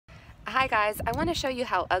Hi guys, I want to show you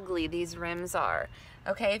how ugly these rims are.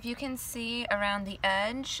 Okay, if you can see around the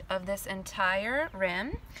edge of this entire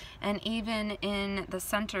rim and even in the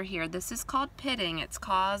center here, this is called pitting. It's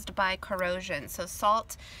caused by corrosion. So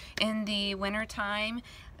salt in the wintertime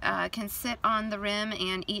can sit on the rim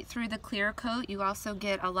and eat through the clear coat. You also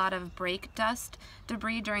get a lot of brake dust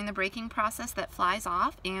debris during the braking process that flies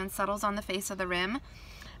off and settles on the face of the rim.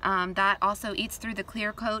 That also eats through the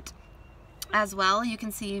clear coat as well. You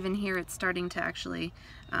can see even here it's starting to actually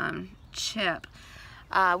chip.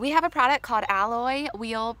 We have a product called Alloy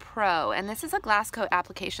Wheel Pro, and this is a glass coat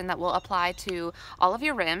application that will apply to all of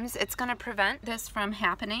your rims. It's going to prevent this from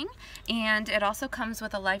happening, and it also comes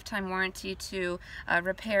with a lifetime warranty to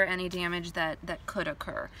repair any damage that could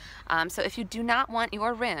occur. So if you do not want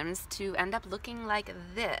your rims to end up looking like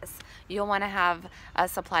this, you'll want to have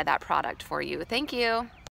us supply that product for you. Thank you.